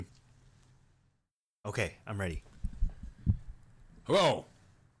Okay, I'm ready. Hello,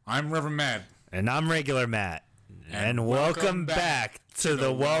 I'm Reverend Matt. And I'm Regular Matt. And welcome back to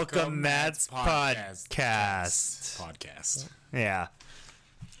the Welcome Matt's podcast. Yeah.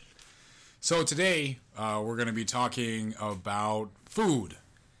 So today, we're going to be talking about food.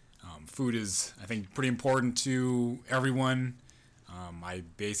 Food is, I think, pretty important to everyone. I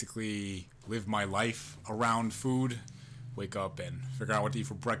basically live my life around food. Wake up and figure out what to eat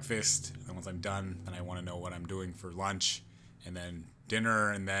for breakfast. And then once I'm done, then I want to know what I'm doing for lunch. And then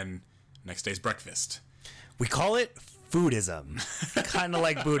dinner, and then next day's breakfast. We call it foodism. Kind of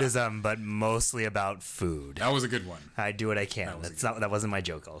like Buddhism, but mostly about food. That was a good one. I do what I can. That wasn't my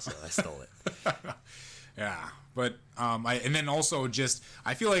joke also. I stole it. Yeah. But and then also just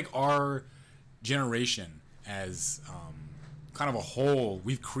I feel like our generation as kind of a whole,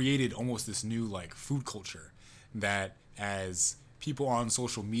 we've created almost this new like food culture that as people on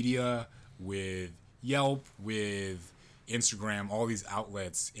social media with Yelp, with Instagram, all these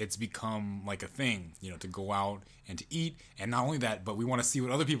outlets, it's become like a thing, to go out and to eat. And not only that, but we want to see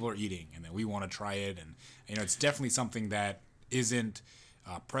what other people are eating, and then we want to try it. And it's definitely something that isn't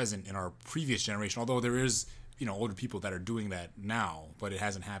present in our previous generation. Although there is, older people that are doing that now, but it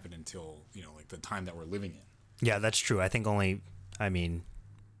hasn't happened until like the time that we're living in. Yeah, that's true. I think my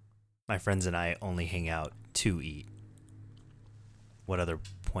friends and I only hang out to eat. What other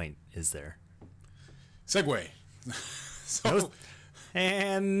point is there? Segue.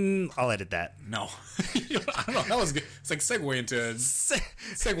 And I'll edit that. No. I don't know. That was good. It's like segue into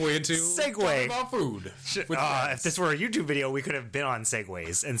talking about food. If this were a YouTube video, we could have been on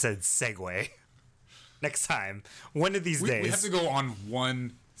Segways and said Segway. Next time. One of these days. We have to go on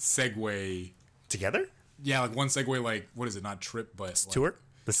one Segway. Together? Yeah, like one Segway, like, what is it? Not trip, but... Tour?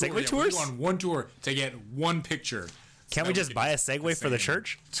 The Segway tours? We go on one tour to get one picture. Can't we just buy a Segway for the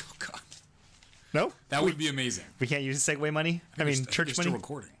church? Oh, God. No? That would be amazing. We can't use Segway money? Church money? Still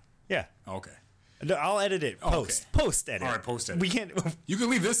recording. Yeah. Okay. No, I'll edit it. Post. Okay. Post edit. All right, post edit. We can't... You can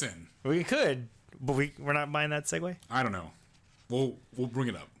leave this in. We could, but we're not buying that Segway? I don't know. We'll bring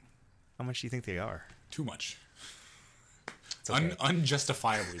it up. How much do you think they are? Too much. It's okay.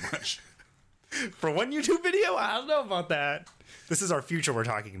 Unjustifiably much. For one YouTube video? I don't know about that. This is our future we're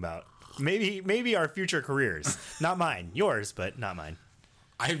talking about. Maybe our future careers. Not mine. Yours, but not mine.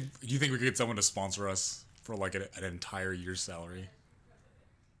 Do you think we could get someone to sponsor us for like an entire year's salary?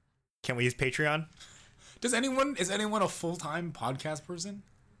 Can we use Patreon? Is anyone a full-time podcast person?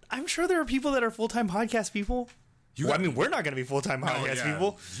 I'm sure there are people that are full-time podcast people. We're not going to be full-time podcast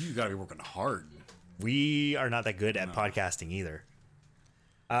people. You got to be working hard. We are not that good at podcasting either.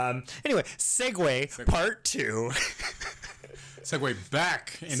 Anyway, segue part 2. Segue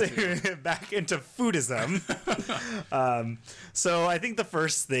back into foodism. So I think the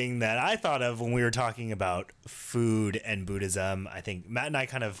first thing that I thought of when we were talking about food and Buddhism, I think Matt and I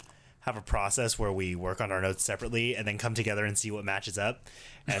kind of have a process where we work on our notes separately and then come together and see what matches up.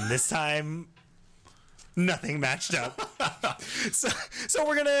 And this time, nothing matched up. So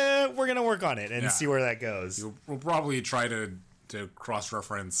we're gonna work on it and see where that goes. We'll probably try to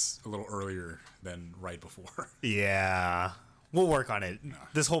cross-reference a little earlier than right before. Yeah. We'll work on it.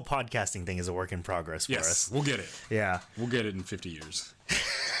 This whole podcasting thing is a work in progress for us. Yes, we'll get it. Yeah. We'll get it in 50 years.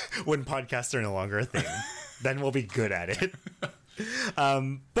 When podcasts are no longer a thing, then we'll be good at it.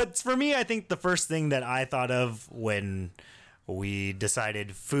 But for me, I think the first thing that I thought of when we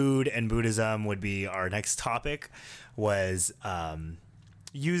decided food and Buddhism would be our next topic was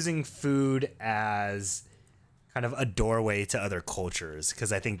using food as kind of a doorway to other cultures,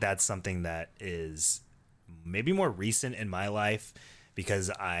 because I think that's something that is maybe more recent in my life because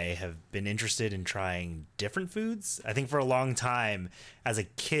I have been interested in trying different foods. I think for a long time as a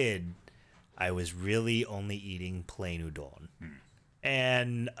kid, I was really only eating plain udon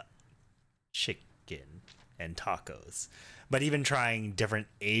and chicken and tacos. But even trying different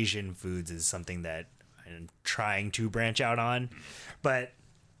Asian foods is something that I'm trying to branch out on. But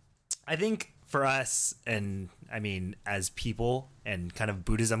I think for us, and I mean, as people, and kind of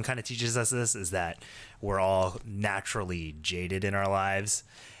Buddhism kind of teaches us this, is that we're all naturally jaded in our lives.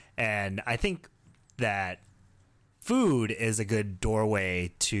 And I think that food is a good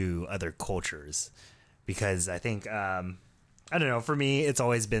doorway to other cultures, because I think, I don't know, for me, it's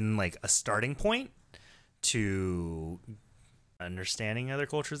always been like a starting point to understanding other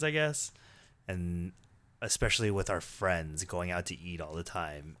cultures, I guess. And especially with our friends going out to eat all the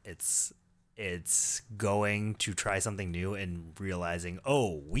time, it's going to try something new and realizing,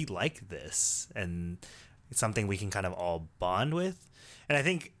 oh, we like this, and it's something we can kind of all bond with. And I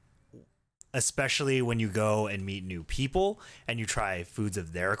think especially when you go and meet new people and you try foods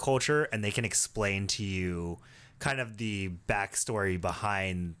of their culture and they can explain to you kind of the backstory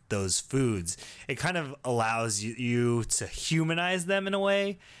behind those foods. It kind of allows you to humanize them in a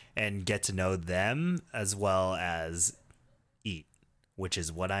way and get to know them as well as eat, which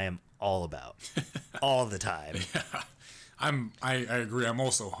is what I am all about all the time. I agree. I'm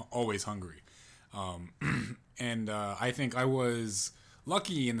also always hungry. And I think I was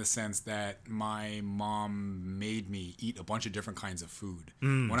lucky in the sense that my mom made me eat a bunch of different kinds of food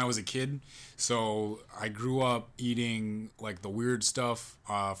when I was a kid. So I grew up eating like the weird stuff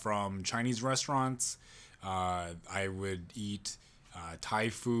from Chinese restaurants. I would eat Thai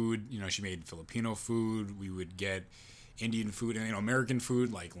food. You know, she made Filipino food. We would get Indian food and American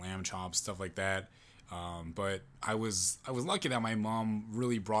food like lamb chops, stuff like that. But I was lucky that my mom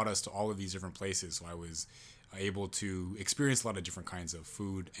really brought us to all of these different places. So I was able to experience a lot of different kinds of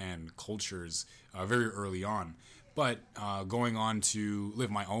food and cultures very early on. But going on to live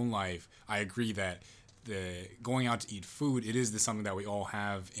my own life, I agree that the going out to eat food, it is something that we all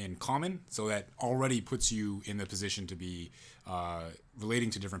have in common. So that already puts you in the position to be relating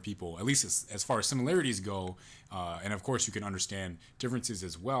to different people, at least as far as similarities go. And of course, you can understand differences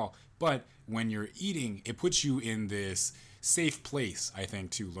as well. But when you're eating, it puts you in this safe place, I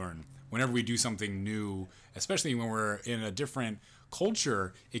think, to learn. Whenever we do something new, especially when we're in a different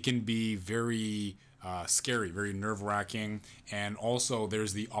culture, it can be very scary, very nerve-wracking. And also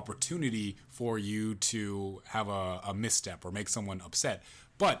there's the opportunity for you to have a misstep or make someone upset.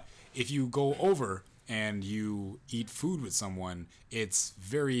 But if you go over and you eat food with someone, it's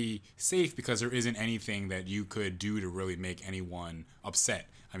very safe because there isn't anything that you could do to really make anyone upset.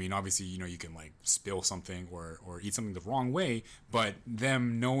 I mean, obviously, you can like spill something or eat something the wrong way, but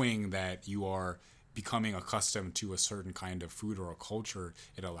them knowing that you are becoming accustomed to a certain kind of food or a culture,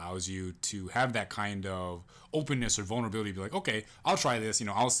 it allows you to have that kind of openness or vulnerability to be like, okay, I'll try this,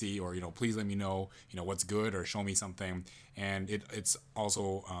 I'll see, or, please let me know, what's good or show me something. And it's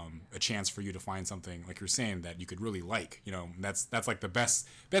also a chance for you to find something, like you're saying, that you could really like, that's like the best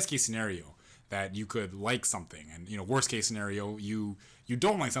case scenario, that you could like something. And, worst case scenario, you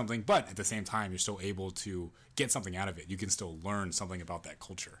don't like something, but at the same time, you're still able to get something out of it. You can still learn something about that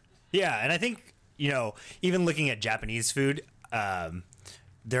culture. Yeah. And I think, even looking at Japanese food,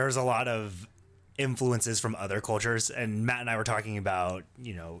 there's a lot of influences from other cultures. And Matt and I were talking about,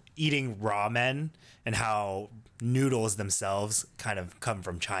 eating ramen and how noodles themselves kind of come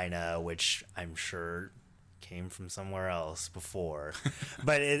from China, which I'm sure came from somewhere else before.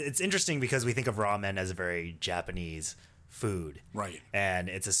 But it's interesting because we think of ramen as a very Japanese food, right? And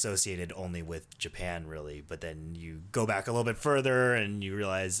it's associated only with Japan, really. But then you go back a little bit further and you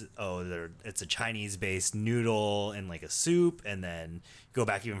realize, it's a Chinese-based noodle in like a soup, and then go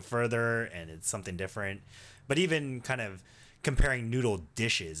back even further and it's something different. But even kind of comparing noodle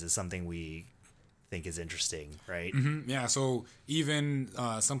dishes is something we think is interesting, right? Mm-hmm. Yeah. So even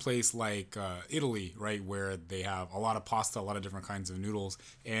someplace like Italy, right, where they have a lot of pasta, a lot of different kinds of noodles,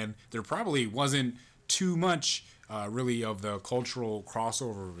 and there probably wasn't too much really of the cultural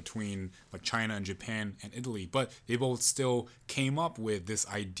crossover between like China and Japan and Italy, but they both still came up with this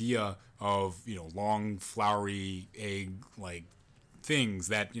idea of long floury egg like things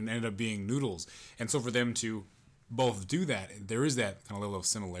that ended up being noodles. And so for them to both do that, there is that kind of level of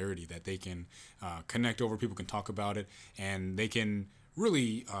similarity that they can connect over. People can talk about it, and they can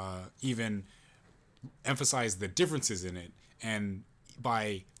really even emphasize the differences in it. And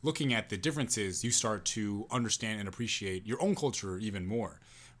by looking at the differences, you start to understand and appreciate your own culture even more,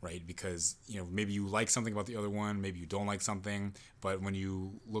 right? Because, maybe you like something about the other one, maybe you don't like something, but when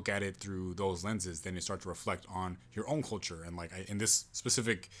you look at it through those lenses, then you start to reflect on your own culture. And like in this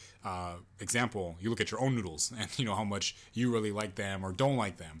specific example, you look at your own noodles and how much you really like them or don't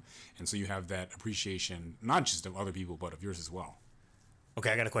like them. And so you have that appreciation, not just of other people, but of yours as well. Okay,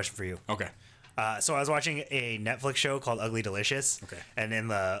 I got a question for you. Okay. So I was watching a Netflix show called Ugly Delicious. Okay. And in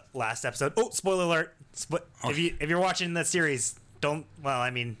the last episode, spoiler alert! Okay. If you're watching the series, don't. Well, I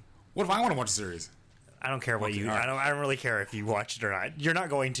mean, what if I want to watch the series? I don't care what Okay, you. right. I don't really care if you watch it or not. You're not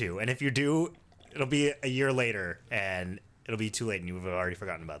going to, and if you do, it'll be a year later, and it'll be too late, and you've already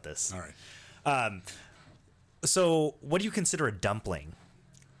forgotten about this. All right. So, what do you consider a dumpling?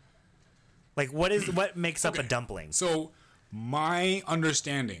 Like, what makes up a Okay. dumpling? So my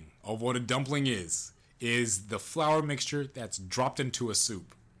understanding of what a dumpling is the flour mixture that's dropped into a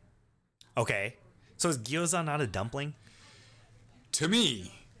soup. Okay. So is gyoza not a dumpling? To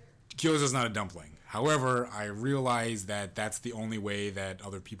me, gyoza is not a dumpling. However, I realize that that's the only way that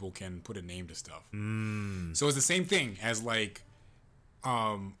other people can put a name to stuff. So it's the same thing as like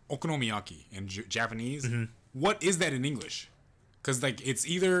okonomiyaki in Japanese. What is that in English? Because like it's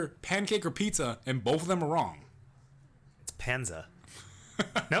either pancake or pizza, and both of them are wrong. It's panza.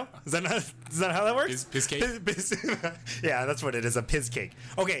 No? Is that how that works? Piz cake? Yeah, that's what it is, a piz cake.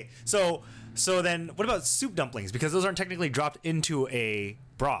 Okay, so then what about soup dumplings? Because those aren't technically dropped into a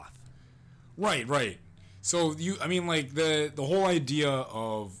broth. Right. So like the whole idea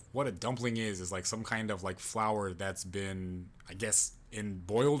of what a dumpling is like some kind of like flour that's been, I guess,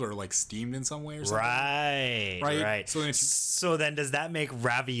 boiled or like steamed in some way or something. Right. So then does that make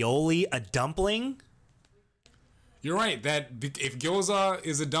ravioli a dumpling? You're right. That if gyoza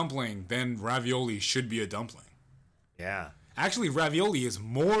is a dumpling, then ravioli should be a dumpling. Yeah. Actually, ravioli is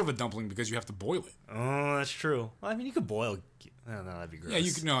more of a dumpling because you have to boil it. Oh, that's true. Well, I mean, you could boil. I don't know, that'd be gross.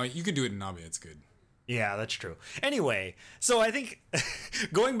 Yeah, you can do it in nabe. It's good. Yeah, that's true. Anyway, so I think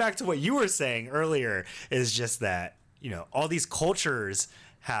going back to what you were saying earlier is just that, all these cultures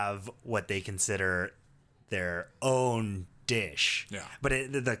have what they consider their own dish. Yeah. But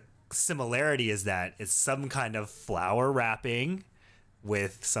the similarity is that it's some kind of flour wrapping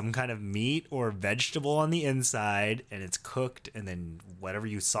with some kind of meat or vegetable on the inside, and it's cooked, and then whatever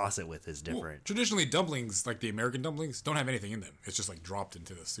you sauce it with is different. Well, traditionally, dumplings, like the American dumplings, don't have anything in them. It's just like dropped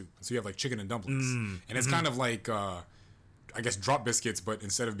into the soup. So you have like chicken and dumplings. And it's kind of like, I guess, drop biscuits, but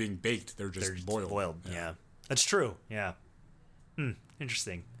instead of being baked, they're just boiled. Yeah. That's true. Yeah.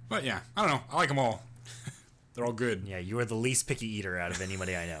 Interesting. But yeah, I don't know. I like them all. They're all good. Yeah, you are the least picky eater out of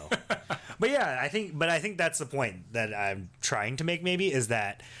anybody I know. But yeah, I think that's the point that I'm trying to make. Maybe is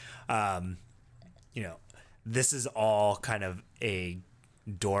that, this is all kind of a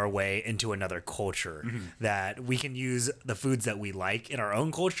doorway into another culture that we can use the foods that we like in our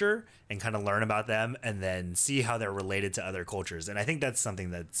own culture and kind of learn about them and then see how they're related to other cultures. And I think that's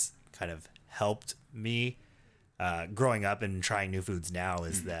something that's kind of helped me growing up and trying new foods now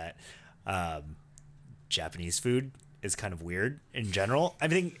is that. Japanese food is kind of weird in general.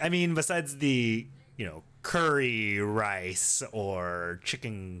 I mean, besides the, curry rice or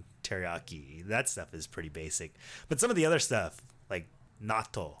chicken teriyaki, that stuff is pretty basic. But some of the other stuff, like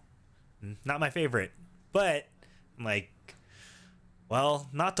natto, not my favorite. But I'm like, well,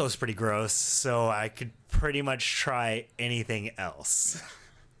 natto's pretty gross, so I could pretty much try anything else,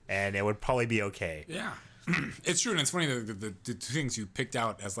 and it would probably be okay. Yeah. It's true, and it's funny that the two things you picked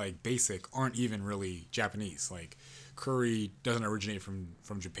out as like basic aren't even really Japanese. Like curry doesn't originate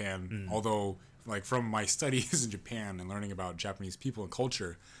from Japan, although like from my studies in Japan and learning about Japanese people and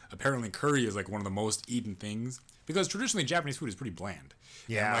culture, apparently curry is like one of the most eaten things because traditionally Japanese food is pretty bland.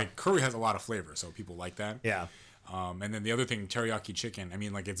 Yeah, and, like curry has a lot of flavor, so people like that. Yeah. And then the other thing, teriyaki chicken. I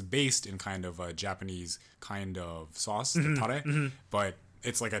mean, like it's based in kind of a Japanese kind of sauce, the tare, but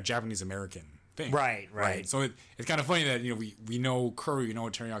it's like a Japanese American thing. Right. So it's kind of funny that we know curry, we know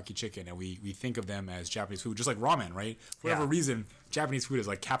teriyaki chicken, and we think of them as Japanese food, just like ramen, right? For whatever reason, Japanese food is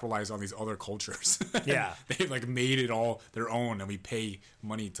like capitalized on these other cultures. Yeah, they've like made it all their own, and we pay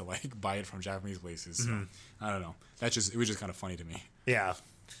money to like buy it from Japanese places. So I don't know. It was just kind of funny to me. Yeah,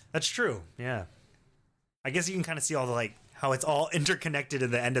 that's true. Yeah, I guess you can kind of see all the like how it's all interconnected at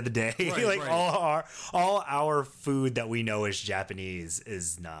the end of the day. Right. all our food that we know is Japanese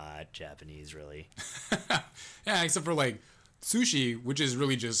is not Japanese, really. Yeah, except for like sushi, which is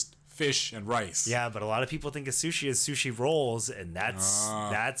really just fish and rice. Yeah, but a lot of people think of sushi as sushi rolls, and that's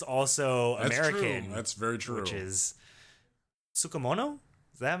also American. True. That's very true. Which is tsukemono?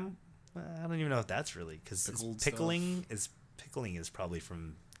 Is that? I don't even know if that's really because pickling is probably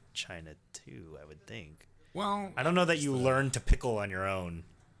from China too. I would think. Well, I don't know that you learn to pickle on your own.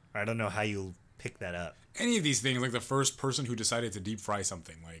 I don't know how you pick that up. Any of these things, like the first person who decided to deep fry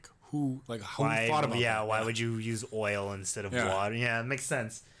something, who thought about that? Why would you use oil instead of water? Yeah, it makes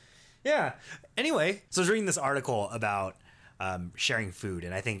sense. Yeah. Anyway, so I was reading this article about sharing food,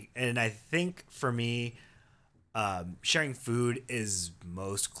 and I think for me, sharing food is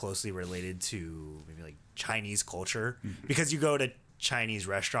most closely related to maybe like Chinese culture because you go to Chinese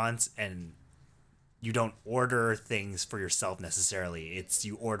restaurants and you don't order things for yourself necessarily.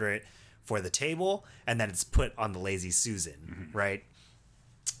 You order it for the table and then it's put on the Lazy Susan, right?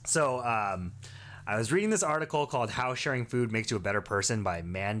 So I was reading this article called How Sharing Food Makes You a Better Person by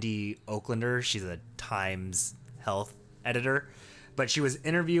Mandy Oaklander. She's a Times health editor. But she was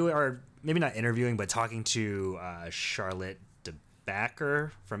talking to Charlotte de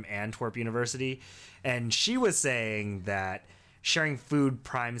Backer from Antwerp University. And she was saying that sharing food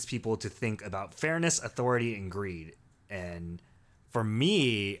primes people to think about fairness, authority, and greed. And for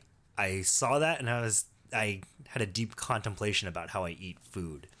me, I saw that and I had a deep contemplation about how I eat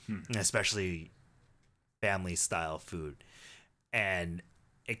food, and especially family style food. And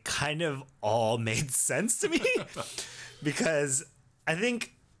it kind of all made sense to me because I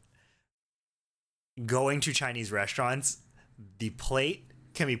think going to Chinese restaurants, the plate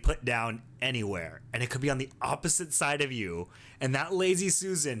can be put down anywhere and it could be on the opposite side of you. And that lazy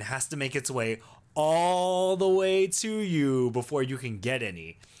Susan has to make its way all the way to you before you can get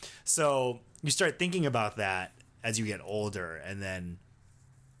any. So you start thinking about that as you get older. And then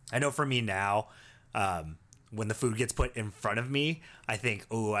I know for me now, when the food gets put in front of me, I think,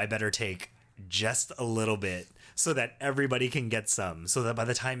 oh, I better take just a little bit so that everybody can get some, so that by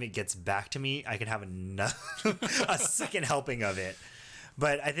the time it gets back to me, I can have a second helping of it.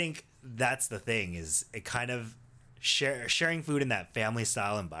 But I think that's the thing, is it kind of sharing food in that family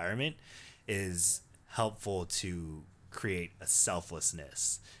style environment is helpful to create a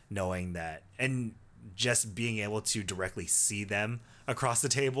selflessness, knowing that, and just being able to directly see them across the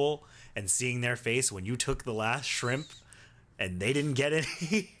table and seeing their face when you took the last shrimp and they didn't get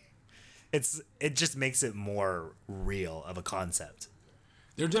any. It just makes it more real of a concept.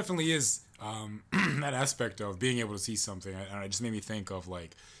 There definitely is that aspect of being able to see something, and it just made me think of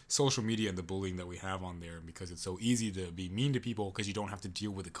like social media and the bullying that we have on there, because it's so easy to be mean to people because you don't have to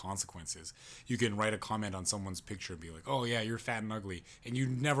deal with the consequences. You can write a comment on someone's picture and be like, "Oh yeah, you're fat and ugly," and you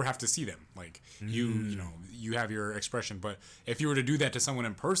never have to see them. Like you have your expression, but if you were to do that to someone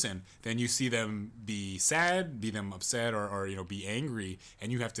in person, then you see them be sad, be them upset, or be angry,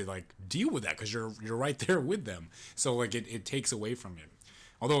 and you have to like deal with that because you're right there with them. So like it takes away from it.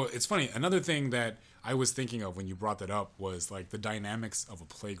 Although it's funny, another thing that I was thinking of when you brought that up was like the dynamics of a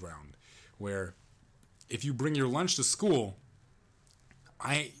playground, where if you bring your lunch to school,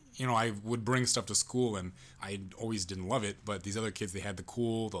 I would bring stuff to school and I always didn't love it, but these other kids, they had the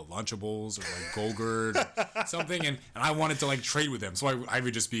Lunchables or like Go-Gurt or something, and I wanted to like trade with them. So I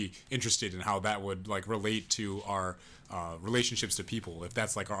would just be interested in how that would like relate to our relationships to people, if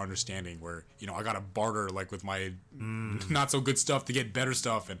that's like our understanding, where I gotta barter like with my not so good stuff to get better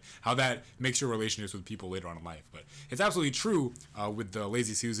stuff, and how that makes your relationships with people later on in life. But it's absolutely true with the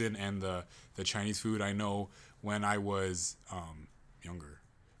Lazy Susan and the Chinese food. I know when I was younger,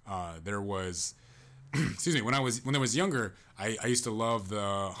 there was excuse me, when I was younger, I used to love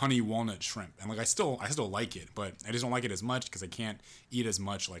the honey walnut shrimp, and like I still like it, but I just don't like it as much because I can't eat as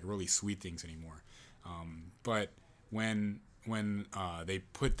much like really sweet things anymore. But when they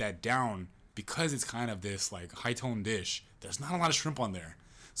put that down, because it's kind of this like high tone dish, there's not a lot of shrimp on there,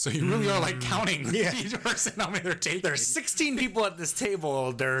 so you really are like counting each person how many they're taking. There's 16 people at this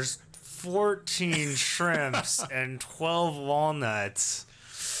table. There's 14 shrimps and 12 walnuts.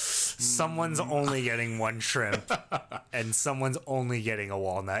 Someone's only getting one shrimp, and someone's only getting a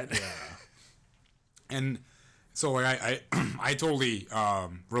walnut. Yeah. And so like, I totally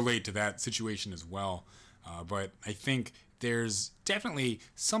relate to that situation as well. But I think there's definitely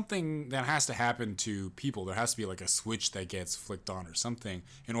something that has to happen to people. There has to be like a switch that gets flicked on or something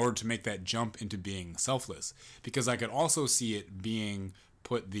in order to make that jump into being selfless. Because I could also see it being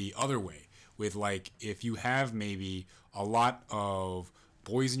put the other way, with like if you have maybe a lot of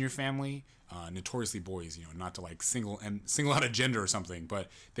boys in your family, notoriously boys, not to like single out a gender or something, but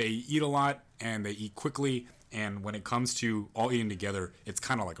they eat a lot and they eat quickly, and when it comes to all eating together, it's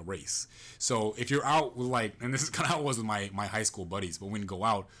kind of like a race. So if you're out with like, and this is kind of how it was with my high school buddies, but when we go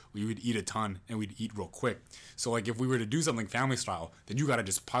out, we would eat a ton and we'd eat real quick. So like if we were to do something family style, then you got to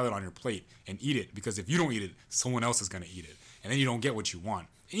just pile it on your plate and eat it, because if you don't eat it, someone else is going to eat it, and then you don't get what you want.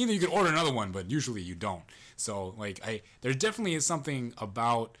 And either you could order another one, but usually you don't. So like there definitely is something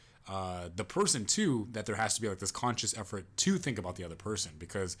about the person too, that there has to be like this conscious effort to think about the other person,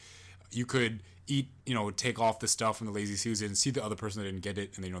 because you could eat, take off the stuff from the Lazy Susan, see the other person that didn't get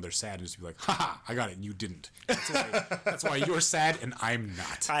it, and they're sad, and just be like, haha, I got it, and you didn't. That's why you're sad and I'm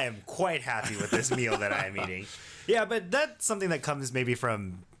not. I am quite happy with this meal that I am eating. Yeah, but that's something that comes maybe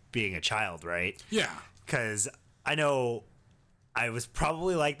from being a child, right? Yeah. Because I know I was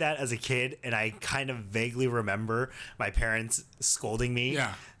probably like that as a kid, and I kind of vaguely remember my parents scolding me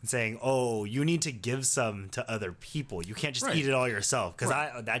and saying, "Oh, you need to give some to other people. You can't just eat it all yourself." Because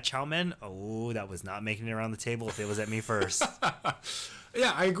that chow mein, that was not making it around the table if it was at me first.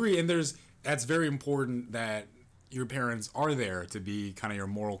 Yeah, I agree, and that's very important that your parents are there to be kind of your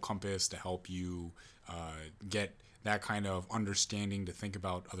moral compass to help you get that kind of understanding to think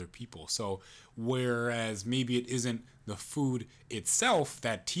about other people. So whereas maybe it isn't the food itself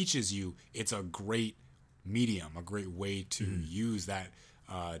that teaches you, it's a great medium, a great way to use that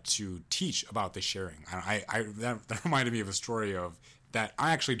to teach about the sharing. That reminded me of a story of that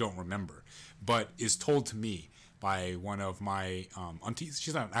I actually don't remember, but is told to me by one of my aunties.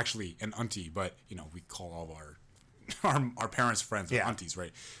 She's not actually an auntie, but we call all of our our parents' friends, our aunties,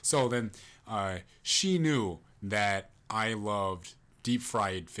 right? So then she knew that I loved deep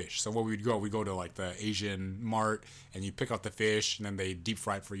fried fish. So what we go to like the Asian mart, and you pick out the fish, and then they deep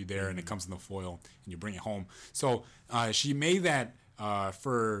fry it for you there, and it comes in the foil, and you bring it home. So she made that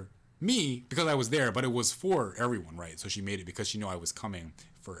for me because I was there, but it was for everyone, right? So she made it because she knew I was coming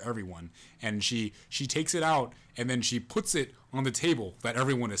for everyone, and she takes it out, and then she puts it on the table that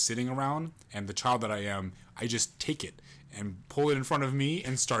everyone is sitting around, and the child that I am, I just take it and pull it in front of me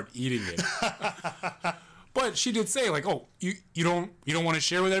and start eating it. But she did say like, "Oh, you don't want to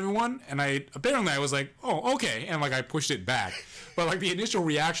share with everyone?" And I was like, "Oh, okay," and like I pushed it back. But like the initial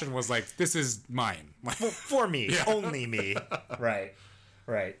reaction was like, "This is mine." Well, for me, only me. Right.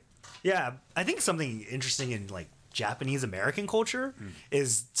 Yeah, I think something interesting in like Japanese American culture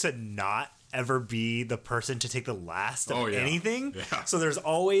is to not ever be the person to take the last of anything. Yeah. So there's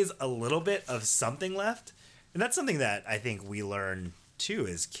always a little bit of something left. And that's something that I think we learn too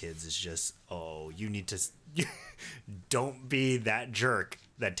as kids is just, you need to don't be that jerk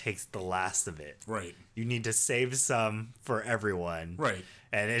that takes the last of it. Right. You need to save some for everyone. Right.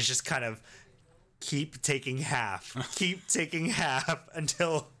 And it's just kind of keep taking half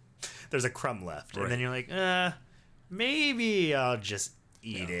until there's a crumb left. Right. And then you're like, maybe I'll just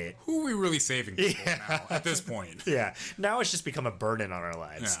eat it. Who are we really saving for now at this point? Yeah. Now it's just become a burden on our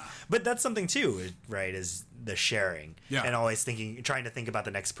lives. Yeah. But that's something too, right, is the sharing. Yeah. And always trying to think about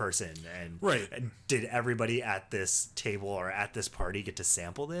the next person. And did everybody at this table or at this party get to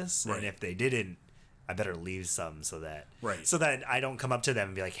sample this? Right. And if they didn't, I better leave some so that I don't come up to them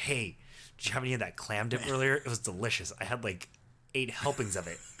and be like, hey, did you have any of that clam dip earlier? It was delicious. I had like 8 helpings of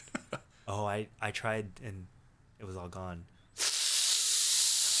it. I tried and it was all gone.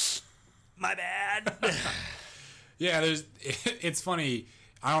 My bad. Yeah, it's funny.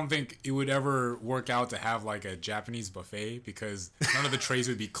 I don't think it would ever work out to have like a Japanese buffet because none of the trays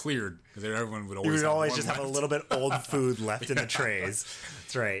would be cleared because everyone would always just have a little bit old food left in the trays.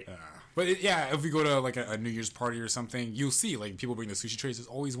 That's right. But if we go to like a New Year's party or something, you'll see like people bring the sushi trays. There's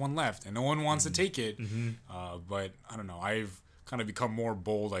always one left, and no one wants to take it. But I don't know. I've kind of become more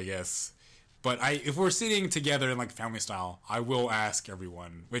bold, I guess. But if we're sitting together in like family style, I will ask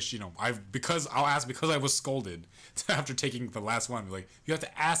everyone, which I'll ask because I was scolded after taking the last one. Like, you have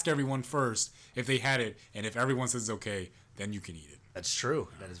to ask everyone first if they had it, and if everyone says it's okay, then you can eat it. That's true.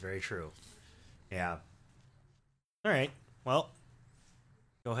 That is very true. Yeah. All right. Well,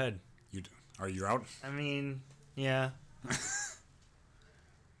 go ahead. Are you out? I mean, yeah.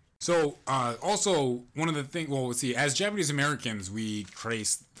 So, also one of the things. Well, let's see. As Japanese Americans, we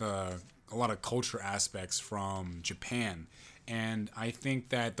trace a lot of culture aspects from Japan, and I think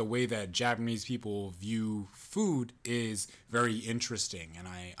that the way that Japanese people view food is very interesting. And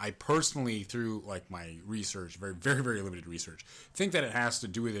I personally, through like my research, very very very limited research, think that it has to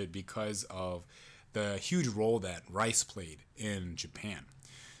do with it because of the huge role that rice played in Japan.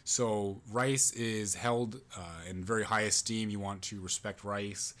 So rice is held in very high esteem. You want to respect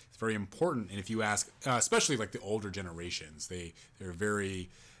rice. It's very important. And if you ask, especially like the older generations, they're very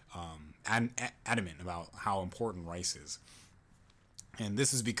adamant about how important rice is. And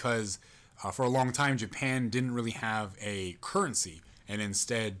this is because for a long time, Japan didn't really have a currency, and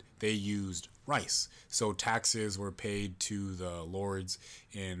instead they used rice. So taxes were paid to the lords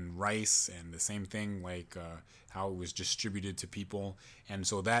in rice, and the same thing like how it was distributed to people. And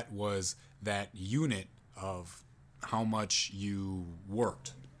so that was that unit of how much you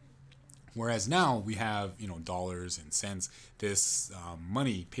worked. Whereas now we have, dollars and cents, this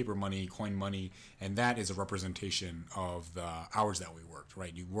money, paper money, coin money, and that is a representation of the hours that we worked,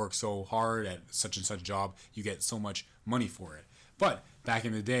 right? You work so hard at such and such job, you get so much money for it. But back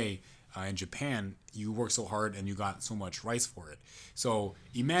in the day, in Japan, you worked so hard and you got so much rice for it. So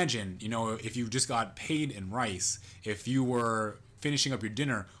imagine, if you just got paid in rice, if you were finishing up your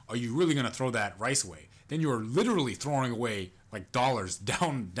dinner, are you really going to throw that rice away? Then you're literally throwing away like dollars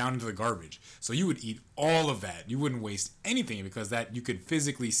down into the garbage. So you would eat all of that. You wouldn't waste anything because that you could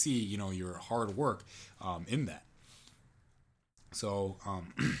physically see, your hard work in that. So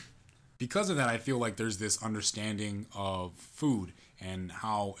because of that, I feel like there's this understanding of food and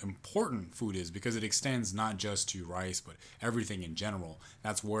how important food is because it extends not just to rice, but everything in general.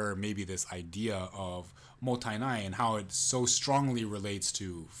 That's where maybe this idea of motainai and how it so strongly relates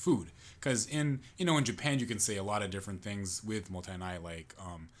to food. Because in Japan, you can say a lot of different things with motainai. Like,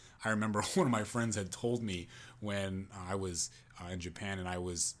 I remember one of my friends had told me when I was in Japan and I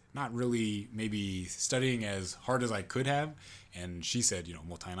was not really maybe studying as hard as I could have. And she said,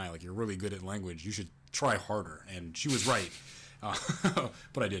 motainai, like, you're really good at language. You should try harder. And she was right.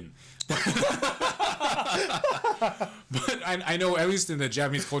 But I didn't. But I know, at least in the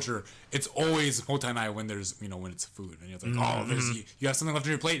Japanese culture, it's always motainai when there's, when it's food. And it's like, oh, you have something left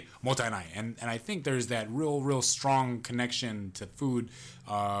on your plate, motainai. And I think there's that real strong connection to food,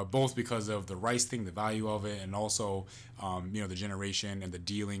 both because of the rice thing, the value of it, and also, the generation and the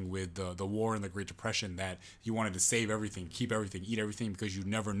dealing with the war and the Great Depression, that you wanted to save everything, keep everything, eat everything, because you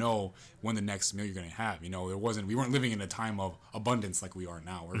never know when the next meal you're going to have. We weren't living in a time of abundance like we are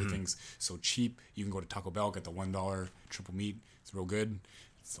now, where everything's so cheap. You can go to Taco Bell, get the $1 triple meat. It's real good.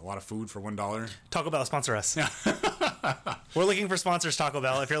 It's a lot of food for $1. Taco Bell, sponsor us. We're looking for sponsors, Taco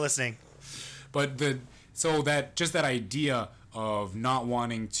Bell, if you're listening. But that idea of not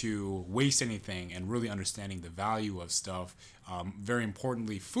wanting to waste anything and really understanding the value of stuff, very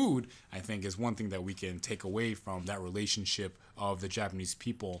importantly, food, I think, is one thing that we can take away from that relationship of the Japanese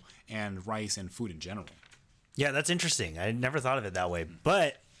people and rice and food in general. Yeah, that's interesting. I never thought of it that way.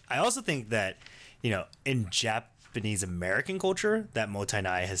 But I also think that, in Japanese American culture, that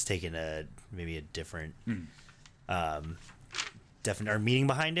motainai has taken maybe a different definite or meaning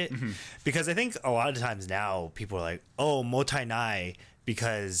behind it, because I think a lot of times now people are like, oh, motainai,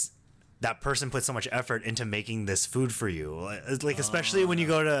 because that person put so much effort into making this food for you, like especially when you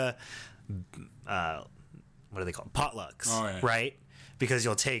go to what are they called, potlucks, right? Because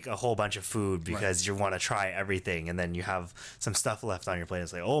you'll take a whole bunch of food because you want to try everything, and then you have some stuff left on your plate.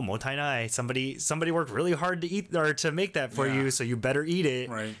 It's like, oh, motainai, somebody worked really hard to eat or to make that for you, so you better eat it,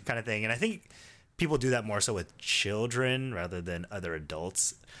 kind of thing. And I think people do that more so with children rather than other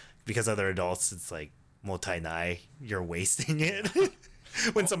adults, because other adults, it's like, motainai, you're wasting it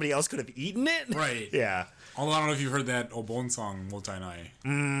when somebody else could have eaten it. Right. Yeah. Although I don't know if you've heard that Obon song, motainai.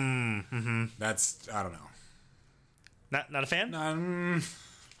 That's, I don't know. Not a fan?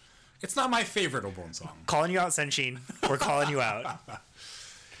 It's not my favorite Obon song. Calling you out, Senshin. We're calling you out.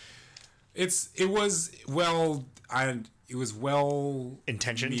 It was well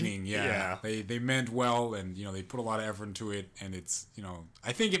intentioned, meaning. Yeah. They meant well, and they put a lot of effort into it, and it's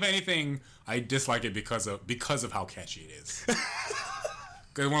I think if anything I dislike it because of how catchy it is.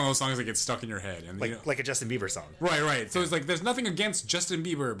 Because one of those songs that gets stuck in your head, and like a Justin Bieber song. Right. So it's like, there's nothing against Justin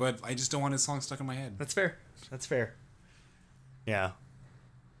Bieber, but I just don't want his song stuck in my head. That's fair. Yeah,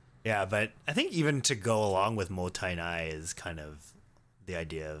 but I think even to go along with motainai is kind of the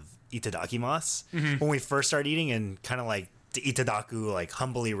idea of itadakimasu when we first start eating, and kind of like to itadaku, like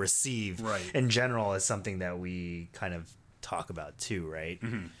humbly receive, in general, is something that we kind of talk about too, right?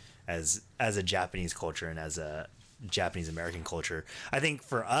 As a Japanese culture and as a Japanese American culture. I think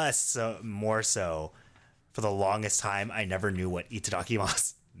for us, more so, for the longest time, I never knew what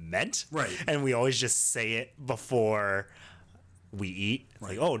itadakimasu meant, and we always just say it before we eat. It's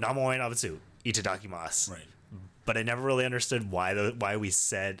like, oh, namoe nabatsu, itadakimasu. But I never really understood why we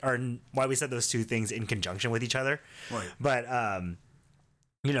said those two things in conjunction with each other. But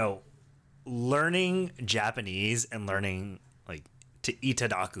learning Japanese and learning like to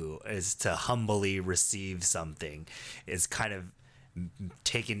itadaku is to humbly receive something, is kind of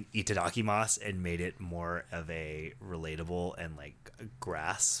taken itadakimasu and made it more of a relatable and like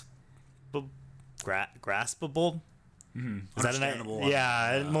graspable. Is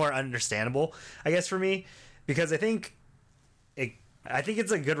that more understandable, I guess, for me, because I think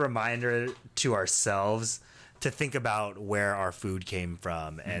it's a good reminder to ourselves to think about where our food came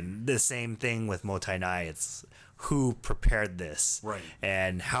from, and the same thing with motainai. It's who prepared this,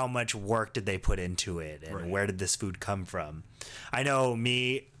 and how much work did they put into it, and where did this food come from. I know,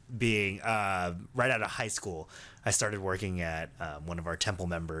 me being right out of high school, I started working at one of our temple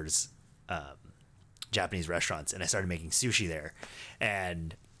members' Japanese restaurants, and I started making sushi there.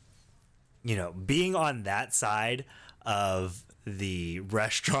 And being on that side of the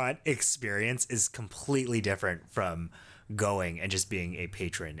restaurant experience is completely different from going and just being a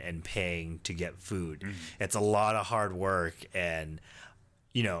patron and paying to get food. It's a lot of hard work, and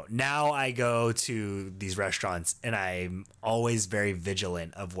now I go to these restaurants and I'm always very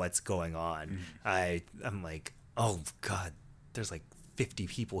vigilant of what's going on. I'm like, oh god, there's like 50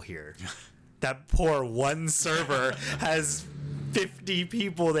 people here. That poor one server has 50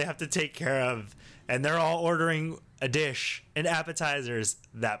 people they have to take care of, and they're all ordering a dish and appetizers.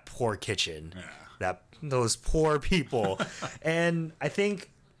 That poor kitchen. Those poor people. And I think,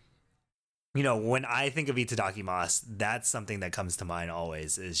 when I think of itadakimasu, that's something that comes to mind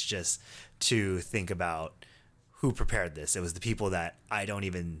always, is just to think about who prepared this. It was the people that I don't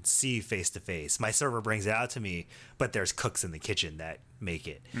even see face to face. My server brings it out to me, but there's cooks in the kitchen that make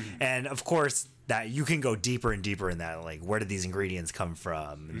it. And of course, that you can go deeper and deeper in that, like, where did these ingredients come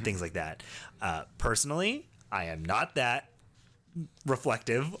from and things like that. Personally, I am not that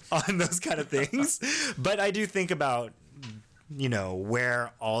reflective on those kind of things. But I do think about,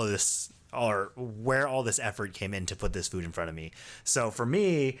 where all this effort came in to put this food in front of me. So for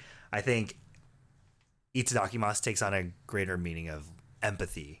me, I think Itadakimasu takes on a greater meaning of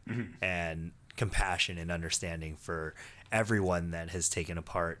empathy and compassion and understanding for everyone that has taken a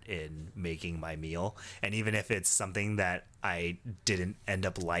part in making my meal. And even if it's something that I didn't end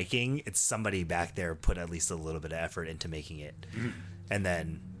up liking, it's somebody back there put at least a little bit of effort into making it. And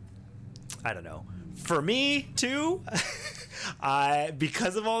then, I don't know, for me too,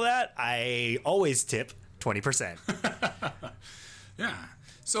 because of all that, I always tip 20%. Yeah.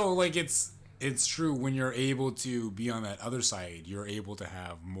 So like it's true, when you're able to be on that other side, you're able to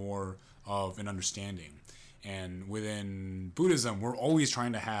have more of an understanding. And within Buddhism, we're always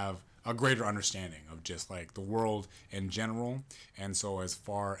trying to have a greater understanding of just like the world in general. And so as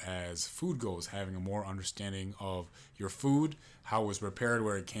far as food goes, having a more understanding of your food, how it was prepared,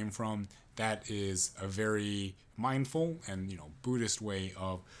 where it came from, that is a very mindful and, Buddhist way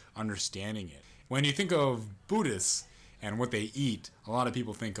of understanding it. When you think of Buddhists and what they eat, a lot of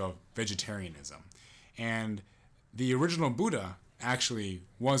people think of vegetarianism. And the original Buddha actually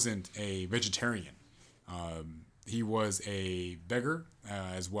wasn't a vegetarian. He was a beggar,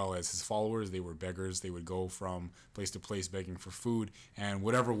 as well as his followers. They were beggars. They would go from place to place begging for food, and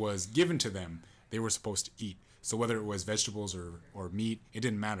whatever was given to them, they were supposed to eat. So whether it was vegetables or meat, it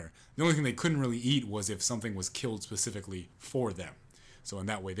didn't matter. The only thing they couldn't really eat was if something was killed specifically for them. So in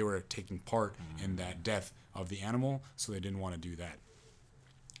that way, they were taking part in that death of the animal, so they didn't want to do that.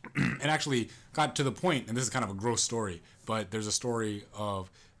 It actually got to the point, and this is kind of a gross story, but there's a story of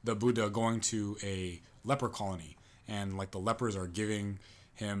the Buddha going to a leper colony, and like the lepers are giving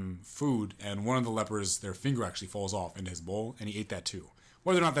him food, and one of the lepers, their finger actually falls off into his bowl, and he ate that too.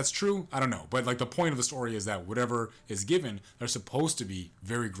 Whether or not that's true, I don't know. But like the point of the story is that whatever is given, they're supposed to be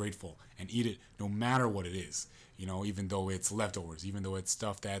very grateful and eat it no matter what it is. Even though it's leftovers, even though it's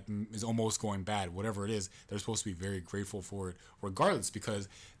stuff that is almost going bad, whatever it is, they're supposed to be very grateful for it regardless, because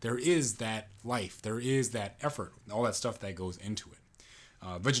there is that life, there is that effort, all that stuff that goes into it.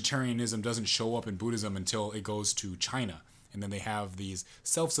 Vegetarianism doesn't show up in Buddhism until it goes to China. And then they have these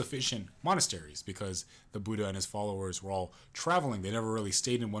self-sufficient monasteries because the Buddha and his followers were all traveling. They never really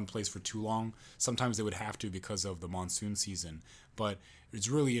stayed in one place for too long. Sometimes they would have to because of the monsoon season. But it's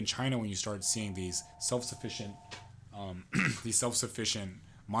really in China when you start seeing these self-sufficient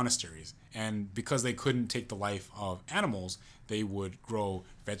monasteries. And because they couldn't take the life of animals, they would grow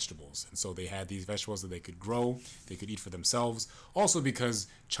vegetables. And so they had these vegetables that they could grow, they could eat for themselves. Also because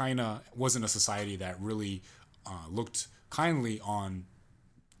China wasn't a society that really looked kindly on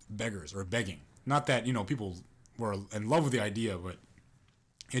beggars or begging. Not that, people were in love with the idea, but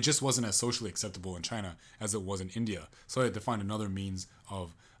it just wasn't as socially acceptable in China as it was in India. So they had to find another means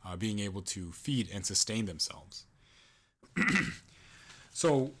of being able to feed and sustain themselves.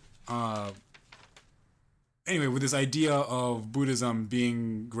 So, anyway, with this idea of Buddhism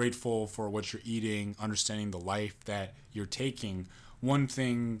being grateful for what you're eating, understanding the life that you're taking, one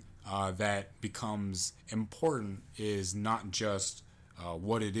thing that becomes important is not just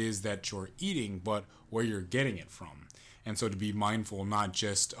what it is that you're eating, but where you're getting it from. And so to be mindful not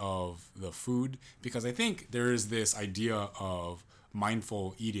just of the food, because I think there is this idea of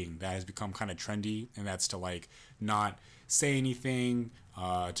mindful eating that has become kind of trendy, and that's to like not say anything,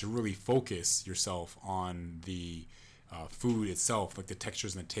 to really focus yourself on the food itself, like the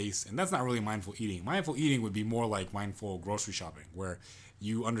textures and the tastes. And that's not really mindful eating. Mindful eating would be more like mindful grocery shopping, where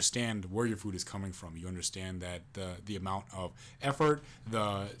you understand where your food is coming from. You understand that the amount of effort,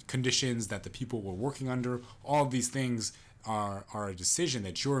 the conditions that the people were working under, all of these things are a decision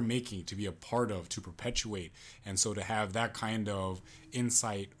that you're making to be a part of, to perpetuate. And so to have that kind of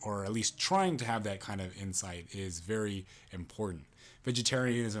insight, or at least trying to have that kind of insight, is very important.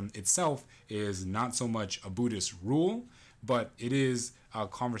 Vegetarianism itself is not so much a Buddhist rule, but it is a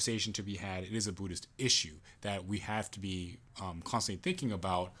conversation to be had. It is a Buddhist issue that we have to be constantly thinking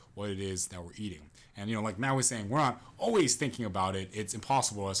about what it is that we're eating. And, like Matt was saying, we're not always thinking about it. It's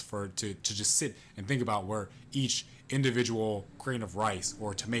impossible to just sit and think about where each individual grain of rice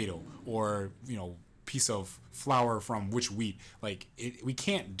or tomato or, piece of flour from which wheat, we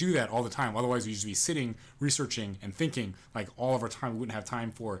can't do that all the time. Otherwise we should be sitting, researching and thinking like all of our time. We wouldn't have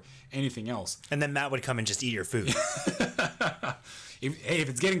time for anything else. And then Matt would come and just eat your food. If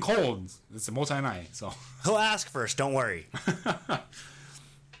it's getting cold, it's a multi-night, so he'll ask first, don't worry.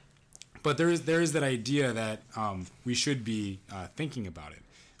 But there is that idea that we should be thinking about it.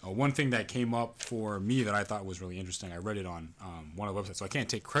 One thing that came up for me that I thought was really interesting, I read it on one of the websites, so I can't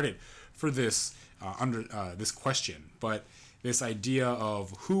take credit for this this question, but this idea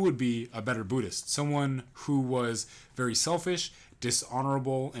of who would be a better Buddhist. Someone who was very selfish,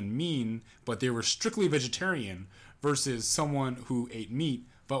 dishonorable, and mean, but they were strictly vegetarian, versus someone who ate meat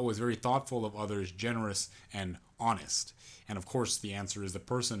but was very thoughtful of others, generous, and honest. And of course, the answer is the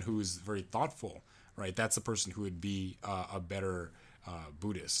person who is very thoughtful, right? That's the person who would be a better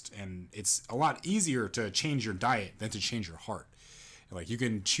Buddhist. And it's a lot easier to change your diet than to change your heart. Like, you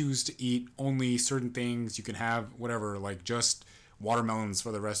can choose to eat only certain things. You can have whatever, like just watermelons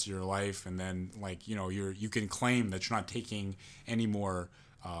for the rest of your life, and then, like, you know, you can claim that you're not taking any more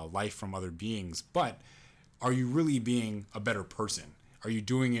life from other beings. But are you really being a better person? Are you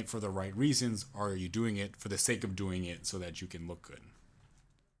doing it for the right reasons, or are you doing it for the sake of doing it so that you can look good?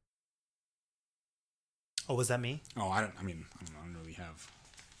 Oh, was that me? Oh, I don't really have.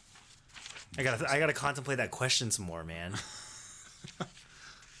 I gotta contemplate that question some more, man.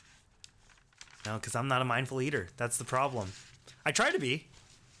 No, because I'm not a mindful eater. That's the problem. I try to be.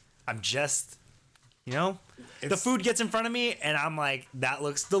 I'm just, the food gets in front of me and I'm like, that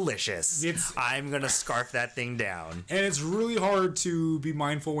looks delicious. I'm going to scarf that thing down. And it's really hard to be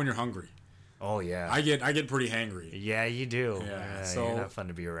mindful when you're hungry. Oh, yeah. I get pretty hangry. Yeah, you do. Yeah, so you're not fun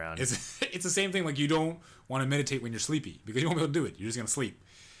to be around. It's the same thing. Like, you don't want to meditate when you're sleepy because you won't be able to do it. You're just going to sleep.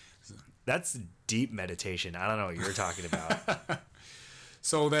 That's deep meditation. I don't know what you're talking about.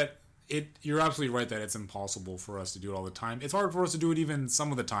 So you're absolutely right that it's impossible for us to do it all the time. It's hard for us to do it even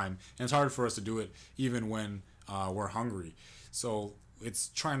some of the time, and it's hard for us to do it even when we're hungry. So it's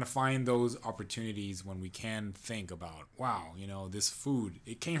trying to find those opportunities when we can think about, wow, this food,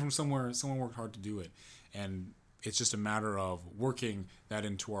 it came from somewhere, someone worked hard to do it. And it's just a matter of working that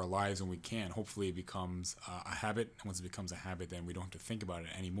into our lives when we can. Hopefully it becomes a habit, and once it becomes a habit, then we don't have to think about it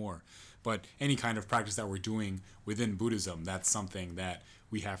anymore. But any kind of practice that we're doing within Buddhism, that's something that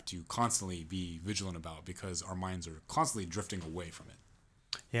we have to constantly be vigilant about because our minds are constantly drifting away from it.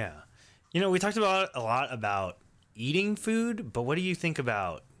 Yeah. We talked a lot about eating food, but what do you think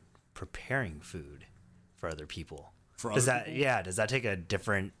about preparing food for other people? Does that take a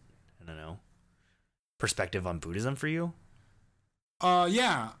different, perspective on Buddhism for you?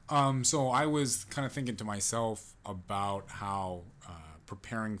 Yeah. So I was kind of thinking to myself about how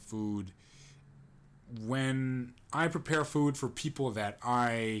preparing food, when I prepare food for people that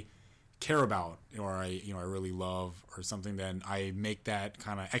I care about or I really love or something, then I make that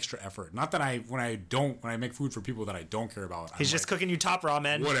kind of extra effort. Not that when I make food for people that I don't care about. He's just cooking you top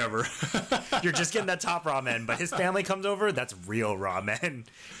ramen. Whatever. You're just getting that top ramen, but his family comes over, that's real ramen.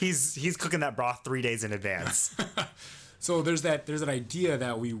 He's cooking that broth 3 days in advance. So there's that idea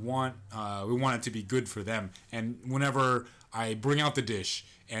that we want it to be good for them. And whenever I bring out the dish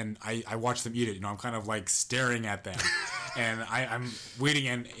and I watch them eat it, I'm kind of like staring at them. And I'm waiting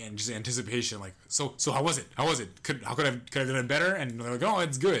in just anticipation, like, so how was it? How was it? Could I have done it better? And they're like, oh,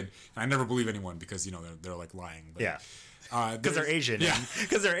 it's good. And I never believe anyone because they're like lying. But, yeah, because they're Asian. Yeah,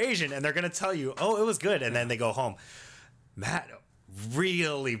 because they're Asian and they're gonna tell you, oh, it was good, and then they go home. Matt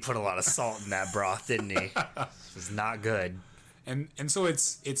really put a lot of salt in that broth, didn't he? It was not good. And so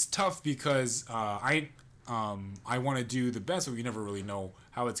it's tough because I want to do the best, but we never really know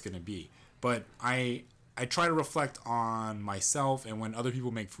how it's gonna be. But I try to reflect on myself and when other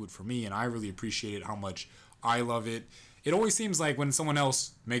people make food for me, and I really appreciate it, how much I love it. It always seems like when someone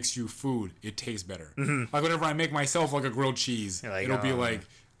else makes you food, it tastes better. Mm-hmm. Like whenever I make myself like a grilled cheese, it'll be like,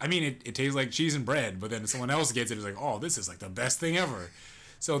 it tastes like cheese and bread, but then someone else gets it, it's like, oh, this is like the best thing ever.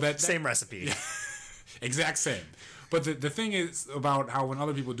 So that same recipe. Yeah, exact same. But the thing is about how when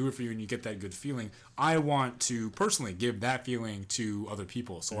other people do it for you and you get that good feeling, I want to personally give that feeling to other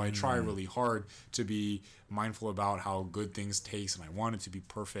people. So I try really hard to be mindful about how good things taste, and I want it to be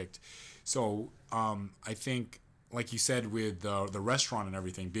perfect. So I think, like you said, with the restaurant and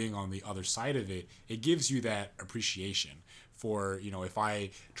everything, being on the other side of it, it gives you that appreciation for, if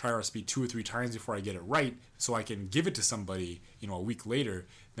I try a recipe 2 or 3 times before I get it right, so I can give it to somebody, a week later,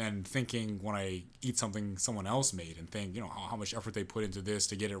 than thinking when I eat something someone else made and think, how much effort they put into this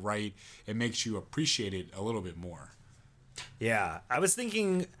to get it right. It makes you appreciate it a little bit more. Yeah. I was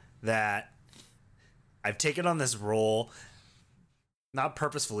thinking that I've taken on this role, not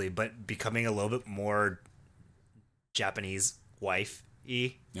purposefully, but becoming a little bit more Japanese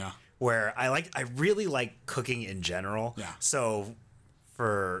wife-y. Yeah. Where I really like cooking in general. Yeah. So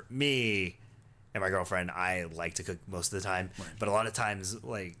for me and my girlfriend, I like to cook most of the time. Right. But a lot of times,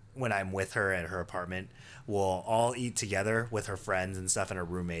 like when I'm with her at her apartment, we'll all eat together with her friends and stuff and her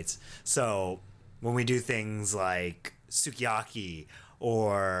roommates. So when we do things like sukiyaki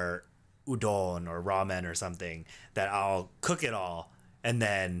or udon or ramen or something, that I'll cook it all and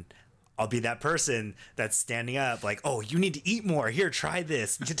then I'll be that person that's standing up like, oh, you need to eat more. Here, try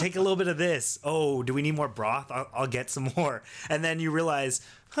this. To take a little bit of this. Oh, do we need more broth? I'll get some more. And then you realize,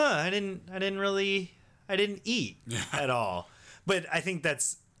 I didn't eat at all. But I think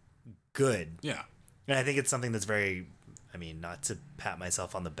that's good. Yeah. And I think it's something that's very, I mean, not to pat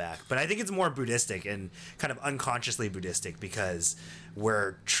myself on the back, but I think it's more Buddhistic and kind of unconsciously Buddhistic because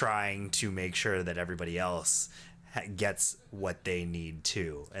we're trying to make sure that everybody else gets what they need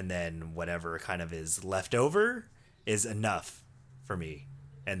too. And then whatever kind of is left over is enough for me.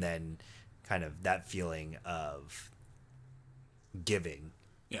 And then kind of that feeling of giving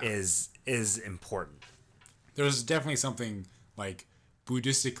is important. There's definitely something like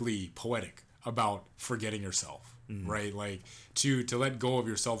Buddhistically poetic about forgetting yourself, right? Like to let go of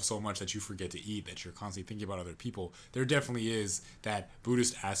yourself so much that you forget to eat, that you're constantly thinking about other people. There definitely is that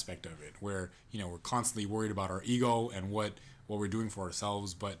Buddhist aspect of it where, we're constantly worried about our ego and what we're doing for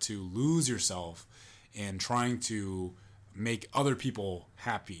ourselves, but to lose yourself in trying to make other people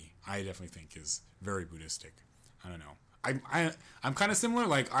happy, I definitely think is very Buddhistic. I don't know. I'm kind of similar.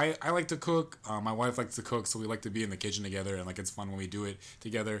 Like I like to cook. My wife likes to cook, so we like to be in the kitchen together, and like it's fun when we do it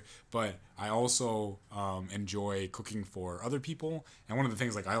together. But I also enjoy cooking for other people. And one of the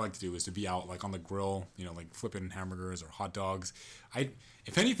things like I like to do is to be out like on the grill, like flipping hamburgers or hot dogs.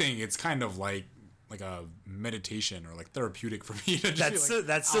 If anything, it's kind of like a meditation or like therapeutic for me to just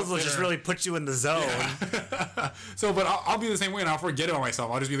that still just really puts you in the zone. Yeah. So, but I'll be the same way, and I'll forget about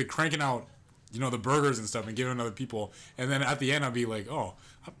myself. I'll just be like cranking out the burgers and stuff and giving to other people. And then at the end, I'll be like, oh,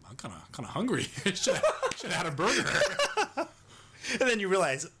 I'm kind of hungry. should have had a burger. And then you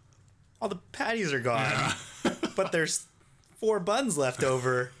realize all the patties are gone, but there's 4 buns left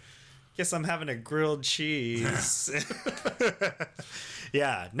over. Guess I'm having a grilled cheese.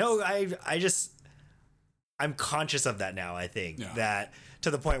 Yeah. No, I'm conscious of that now, I think. Yeah. That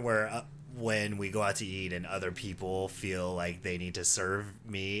to the point where when we go out to eat and other people feel like they need to serve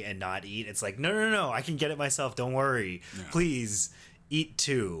me and not eat, it's like, no, I can get it myself. Don't worry. Yeah. Please eat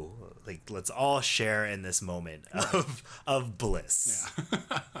too. Like, let's all share in this moment of bliss.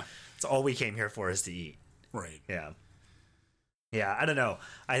 Yeah. It's all we came here for is to eat. Right. Yeah. Yeah. I don't know.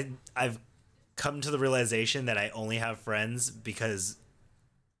 I've come to the realization that I only have friends because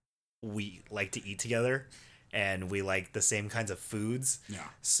we like to eat together. And we like the same kinds of foods. Yeah.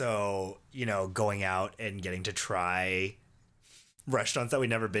 So, going out and getting to try restaurants that we've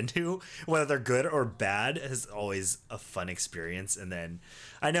never been to, whether they're good or bad, is always a fun experience. And then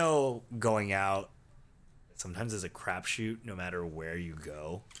I know going out sometimes is a crapshoot no matter where you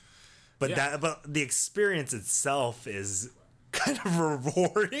go. But but the experience itself is kind of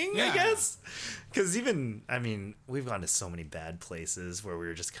rewarding, I guess. Because we've gone to so many bad places where we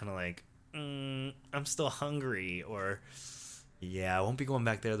were just kind of like, I'm still hungry, or I won't be going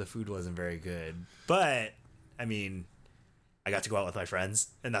back there. The food wasn't very good, but I got to go out with my friends,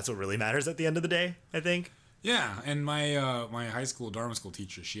 and that's what really matters at the end of the day, I think. Yeah, and my my high school Dharma school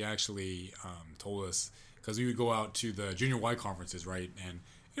teacher, she actually told us, because we would go out to the junior Y conferences, right? And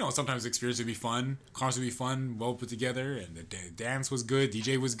sometimes the experience would be fun, concerts would be fun, well put together, and the dance was good,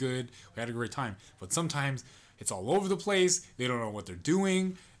 DJ was good, we had a great time. But sometimes it's all over the place. They don't know what they're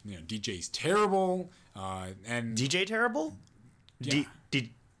doing. DJ's terrible, and DJ terrible. Yeah.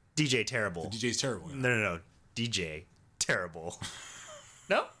 DJ terrible. The DJ's terrible. Yeah. No. DJ terrible.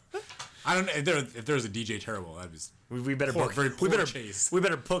 No. I don't know if there's a DJ terrible. That was we better poor, book. Very poor chase. We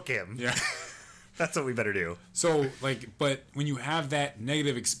better book him. Yeah. That's what we better do. So, but when you have that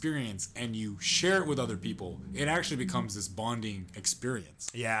negative experience and you share it with other people, it actually becomes this bonding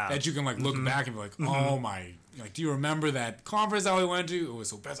experience. Yeah. That you can look back and be like, oh my, do you remember that conference that we went to? It was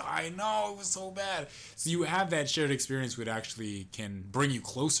so bad. I know, it was so bad. So you have that shared experience, which actually can bring you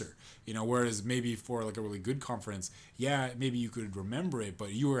closer. Whereas maybe for a really good conference, maybe you could remember it,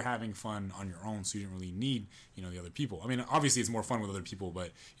 but you were having fun on your own, so you didn't really need, the other people. Obviously it's more fun with other people,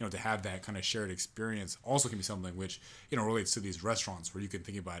 but, to have that kind of shared experience also can be something which, relates to these restaurants where you can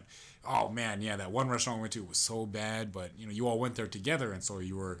think about, oh man, that one restaurant we went to was so bad, but, you all went there together, and so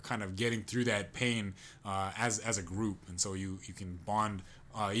you were kind of getting through that pain as a group, and so you can bond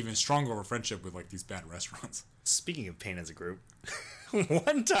even stronger over friendship with these bad restaurants. Speaking of pain as a group,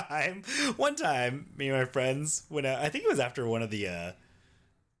 one time, me and my friends went out. I think it was after one of the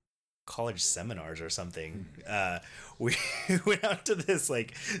college seminars or something. We went out to this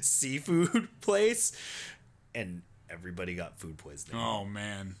seafood place, and everybody got food poisoning. Oh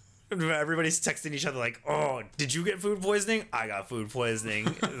man. Everybody's texting each other like, oh, did you get food poisoning? I got food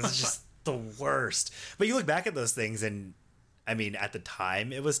poisoning. It's just the worst. But you look back at those things, and at the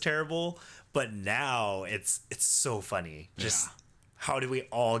time it was terrible, but now it's so funny. Just how did we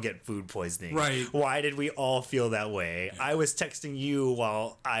all get food poisoning? Right. Why did we all feel that way? I was texting you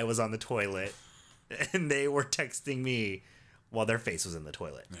while I was on the toilet, and they were texting me while their face was in the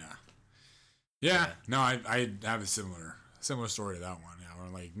toilet. Yeah. No, I have a similar story to that one. Yeah,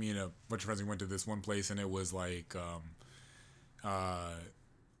 where like me and a bunch of friends went to this one place, and it was like, it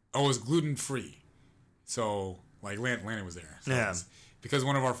was gluten free. So like Landon was there. So Yeah. because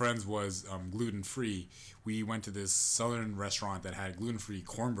one of our friends was gluten free, we went to this southern restaurant that had gluten free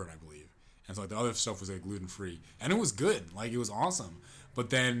cornbread, I believe. And so like the other stuff was like gluten free, and it was good. Like it was awesome. But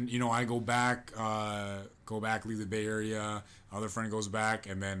then I go back, leave the Bay Area. Other friend goes back,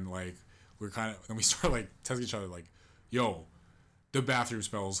 and then like then we start like testing each other like, yo, the bathroom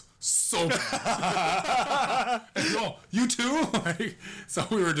smells so bad. Yo, you too? Like, so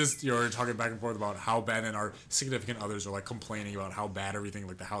we were just talking back and forth about how bad, and our significant others are like complaining about how bad everything,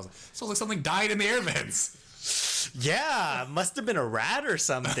 like the house. So like something died in the air vents. Yeah, must have been a rat or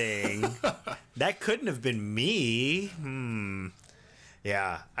something. That couldn't have been me.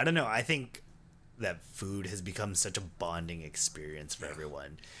 Yeah, I don't know. I think that food has become such a bonding experience for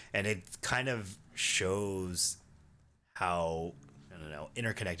everyone, and it kind of shows how, I don't know,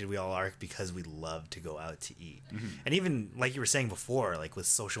 interconnected we all are because we love to go out to eat. And even like you were saying before, like with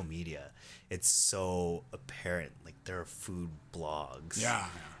social media, it's so apparent. Like there are food blogs,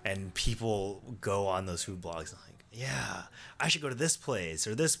 and people go on those food blogs and like, yeah, I should go to this place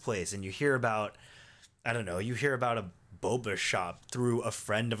or this place, and you hear about, I don't know, you hear about a boba shop through a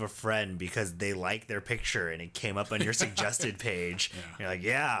friend of a friend because they like their picture and it came up on your suggested page. You're like,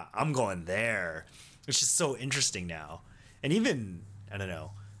 yeah, I'm going there. It's just so interesting now. And even, I don't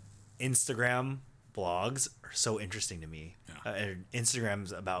know, Instagram blogs are so interesting to me.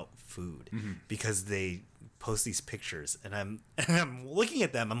 Instagram's about food because they post these pictures, and I'm looking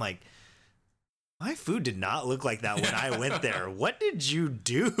at them. I'm like, my food did not look like that when I went there. What did you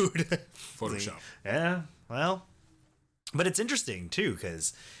do? Photoshop. Yeah, well, but it's interesting too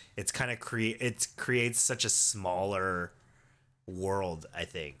because it's kind of creates such a smaller world, I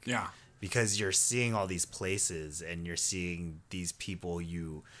think. Yeah. Because you're seeing all these places and you're seeing these people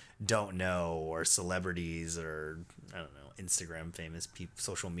you don't know, or celebrities, or I don't know, Instagram famous people,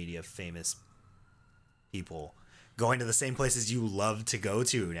 social media famous people going to the same places you love to go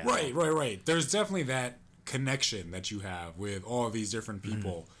to now. Right. There's definitely that connection that you have with all of these different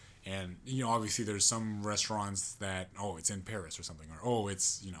people. And, obviously there's some restaurants that, it's in Paris or something, or,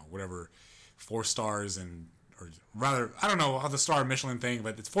 it's, whatever, 4 stars, and, or rather, I don't know how the star Michelin thing,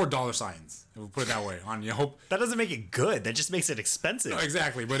 but it's $4 signs. We'll put it that way on Yelp. That doesn't make it good. That just makes it expensive. No,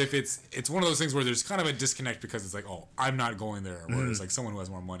 exactly. But if it's one of those things where there's kind of a disconnect because it's like, I'm not going there, whereas like someone who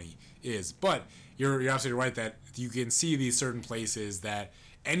has more money is. But you're absolutely right that you can see these certain places that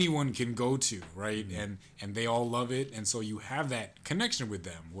anyone can go to, right? And they all love it, and so you have that connection with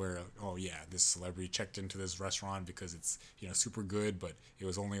them where, this celebrity checked into this restaurant because it's super good, but it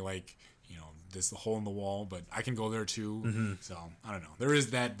was only like this hole in the wall, but I can go there too. So I don't know, there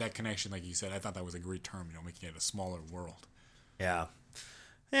is that connection, like you said. I thought that was a great term, making it a smaller world. Yeah,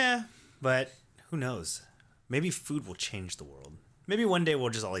 but who knows, maybe food will change the world. Maybe one day we'll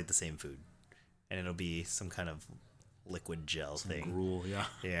just all eat the same food and it'll be some kind of liquid gel thing. Gruel,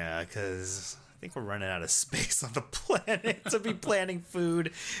 yeah, because I think we're running out of space on the planet to be planting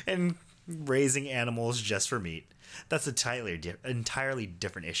food and raising animals just for meat. That's an entirely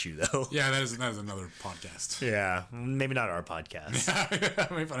different issue, though. Yeah, that is another podcast. Yeah, maybe not our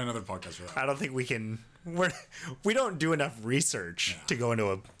podcast. Maybe find another podcast for that. I don't think we can. We don't do enough research to go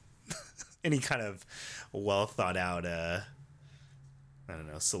into any kind of well thought out I don't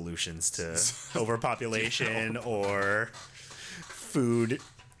know, solutions to overpopulation or food,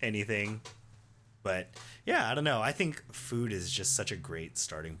 anything. But yeah, I don't know. I think food is just such a great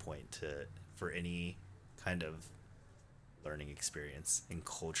starting point for any kind of learning experience in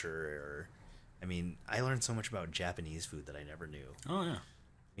culture. I learned so much about Japanese food that I never knew. Oh yeah.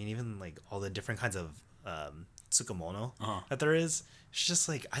 Even like all the different kinds of tsukemono that there is. It's just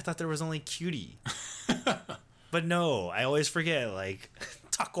like, I thought there was only cutie. But no, I always forget, like,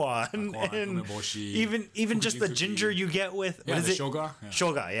 takwa and umeboshi, even just the ginger you get with shoga.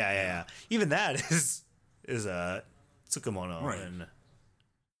 Shoga, yeah. Even that is a tsukemono. Right. And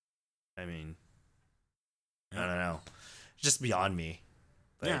I don't know, it's just beyond me.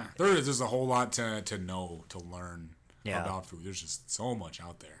 But, there's a whole lot to know, to learn about food. There's just so much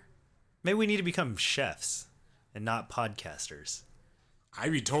out there. Maybe we need to become chefs and not podcasters.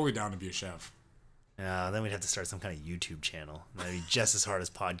 I'd be totally down to be a chef. Then we'd have to start some kind of YouTube channel. That'd be just as hard as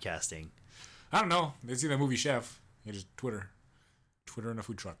podcasting. I don't know. They see that movie Chef. You just Twitter in a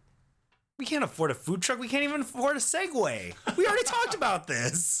food truck. We can't afford a food truck. We can't even afford a Segway. We already talked about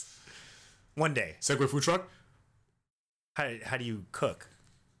this. One day. Segway food truck? How do you cook?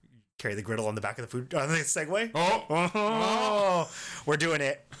 Carry the griddle on the back of the Segway? Oh. We're doing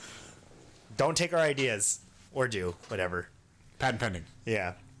it. Don't take our ideas. Or do. Whatever. Patent pending.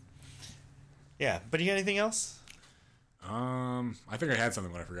 Yeah. Yeah. But you got anything else? I think I had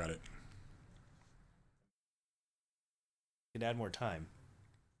something, but I forgot it. You could add more time.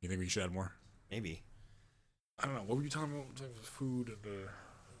 You think we should add more? Maybe. I don't know. What were you talking about? Food and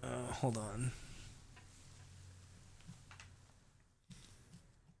Hold on.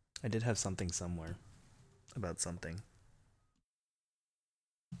 I did have something somewhere about something.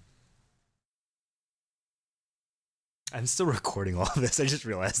 I'm still recording all of this. I just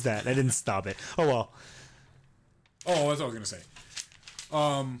realized that. I didn't stop it. Oh, well. Oh, that's what I was going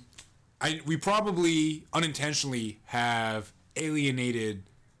to say. We probably unintentionally have alienated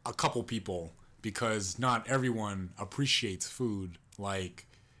a couple people because not everyone appreciates food like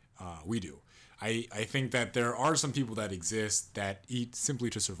we do. I think that there are some people that exist that eat simply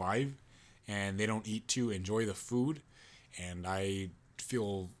to survive, and they don't eat to enjoy the food. And I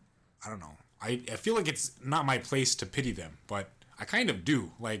don't know. I feel like it's not my place to pity them, but I kind of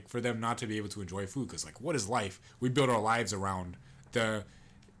do. Like, for them not to be able to enjoy food, because, like, what is life? We build our lives around the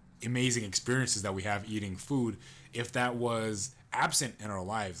amazing experiences that we have eating food. If that was absent in our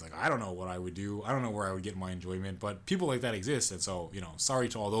lives, like, I don't know what I would do. I don't know where I would get my enjoyment, but people like that exist. And so, sorry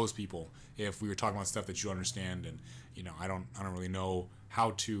to all those people if we were talking about stuff that you understand, and I don't really know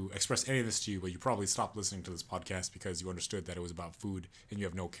how to express any of this to you, but you probably stopped listening to this podcast because you understood that it was about food and you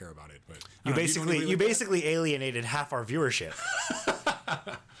have no care about it. But you basically alienated half our viewership.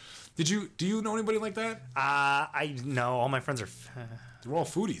 Do you know anybody like that? I know all my friends are They're all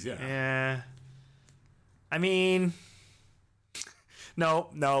foodies, yeah. Yeah. I mean,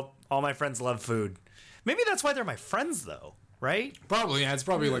 no, all my friends love food. Maybe that's why they're my friends, though, right? Probably, yeah. It's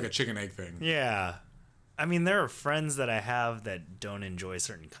probably like a chicken egg thing. Yeah. I mean, there are friends that I have that don't enjoy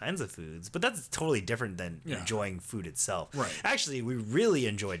certain kinds of foods, but that's totally different than enjoying food itself. Right. Actually, we really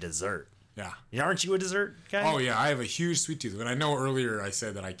enjoy dessert. Yeah. Aren't you a dessert guy? Oh, yeah. I have a huge sweet tooth. And I know earlier I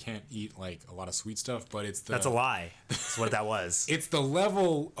said that I can't eat, like, a lot of sweet stuff, but That's a lie. That's what that was. It's the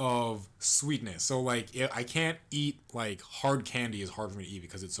level of sweetness. So, like, I can't eat, like, hard candy is hard for me to eat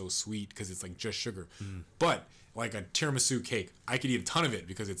because it's so sweet, because it's, like, just sugar. But, like, a tiramisu cake, I could eat a ton of it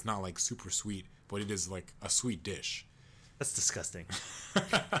because it's not, like, super sweet, but it is, like, a sweet dish. That's disgusting.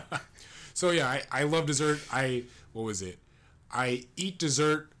 So, yeah, I love dessert. What was it? I eat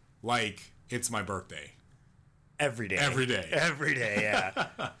dessert like it's my birthday. Every day. Yeah.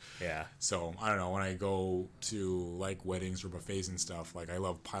 Yeah. So, I don't know, when I go to, like, weddings or buffets and stuff, like, I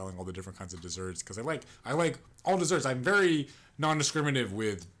love piling all the different kinds of desserts because I like all desserts. I'm very non-discriminative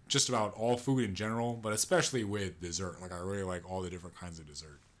with just about all food in general, but especially with dessert. Like, I really like all the different kinds of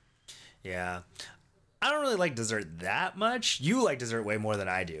dessert. Yeah. I don't really like dessert that much. You like dessert way more than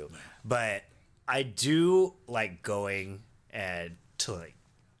I do. But I do like going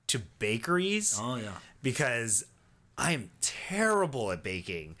to bakeries. Oh, yeah. Because I'm terrible at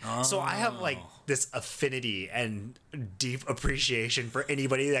baking. So I have like this affinity and deep appreciation for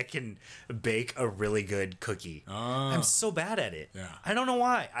anybody that can bake a really good cookie. I'm so bad at it. Yeah. I don't know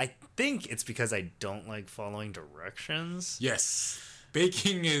why. I think it's because I don't like following directions. Yes.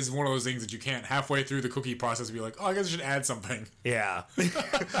 Baking is one of those things that you can't halfway through the cookie process be like, oh, I guess I should add something. Yeah. Like,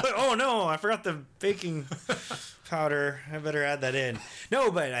 oh, no, I forgot the baking powder. I better add that in.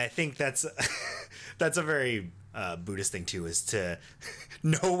 No, but I think that's a very Buddhist thing, too, is to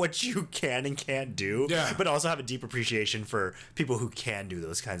know what you can and can't do, but also have a deep appreciation for people who can do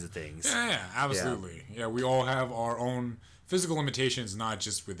those kinds of things. Yeah, absolutely. Yeah, we all have our own physical limitations, not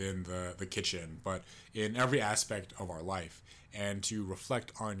just within the kitchen, but in every aspect of our life. And to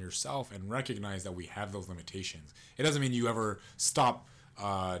reflect on yourself and recognize that we have those limitations. It doesn't mean you ever stop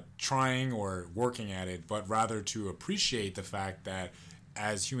trying or working at it, but rather to appreciate the fact that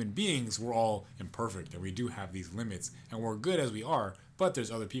as human beings, we're all imperfect and we do have these limits and we're good as we are, but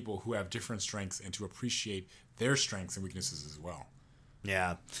there's other people who have different strengths, and to appreciate their strengths and weaknesses as well.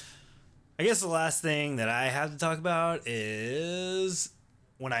 Yeah. I guess the last thing that I have to talk about is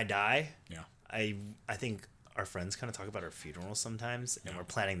when I die. Yeah. I think our friends kind of talk about our funerals sometimes, and we're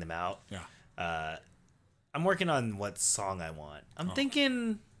planning them out. Yeah. I'm working on what song I want. I'm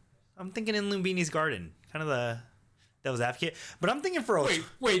thinking in Lumbini's Garden, kind of the Devil's Advocate. But I'm thinking for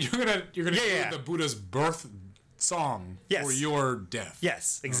wait, you're gonna do the Buddha's birth song for your death.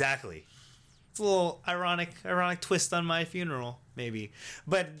 Yes, exactly. It's a little ironic twist on my funeral, maybe.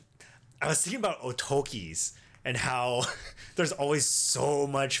 But I was thinking about Otokis and how there's always so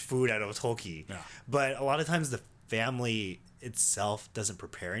much food at Otoki. Yeah. But a lot of times the family itself doesn't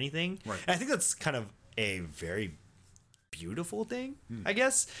prepare anything. Right. And I think that's kind of a very beautiful thing, I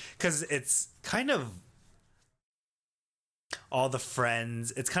guess, because it's kind of all the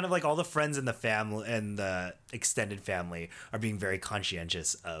friends. It's kind of like all the friends in the family and the extended family are being very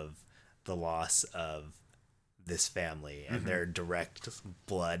conscientious of the loss of this family and their direct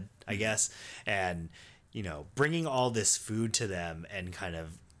blood, I guess. And, you know, bringing all this food to them and kind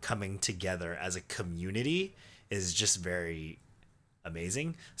of coming together as a community is just very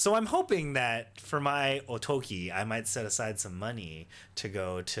amazing. So I'm hoping that for my Otoki, I might set aside some money to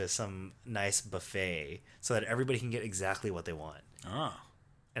go to some nice buffet so that everybody can get exactly what they want. Ah.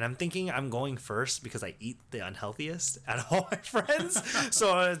 And I'm thinking I'm going first because I eat the unhealthiest out of all my friends.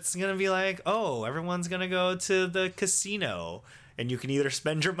 So it's going to be like, oh, everyone's going to go to the casino. And you can either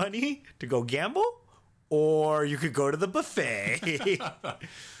spend your money to go gamble or you could go to the buffet.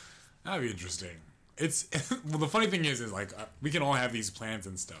 That'd be interesting. It's well. The funny thing is like we can all have these plans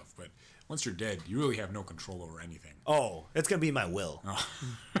and stuff, but once you're dead, you really have no control over anything. Oh, it's gonna be my will. Oh.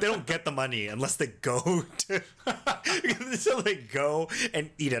 They don't get the money unless they go to until they go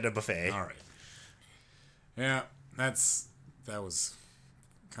and eat at a buffet. All right. Yeah, that was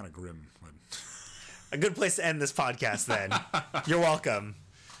kind of grim. But A good place to end this podcast. Then you're welcome.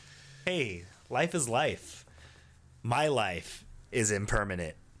 Hey, life is life. My life is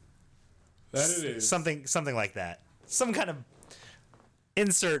impermanent. that it is. Something like that. Some kind of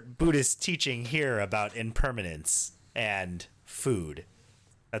insert Buddhist teaching here about impermanence and food.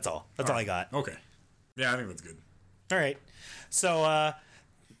 That's all. That's all I got. Okay. Yeah, I think that's good. All right. So I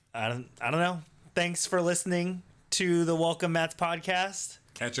don't know. Thanks for listening to the Welcome Mats podcast.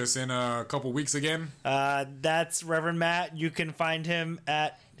 Catch us in a couple weeks again. That's Reverend Matt. You can find him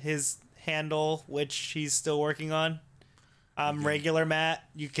at his handle, which he's still working on. I'm regular Matt.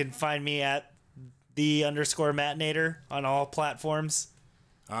 You can find me at _Matinator on all platforms.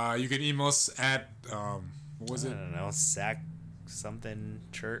 You can email us at what was I it? don't know, Sac something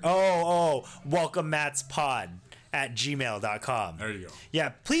church. Oh, welcome Matt's pod at gmail.com. There you go. Yeah,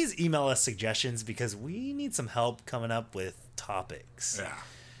 please email us suggestions because we need some help coming up with topics. Yeah.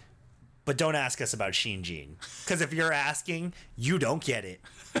 But don't ask us about Shinjin. Because if you're asking, you don't get it.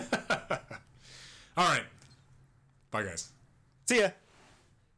 All right. Bye, guys. See ya.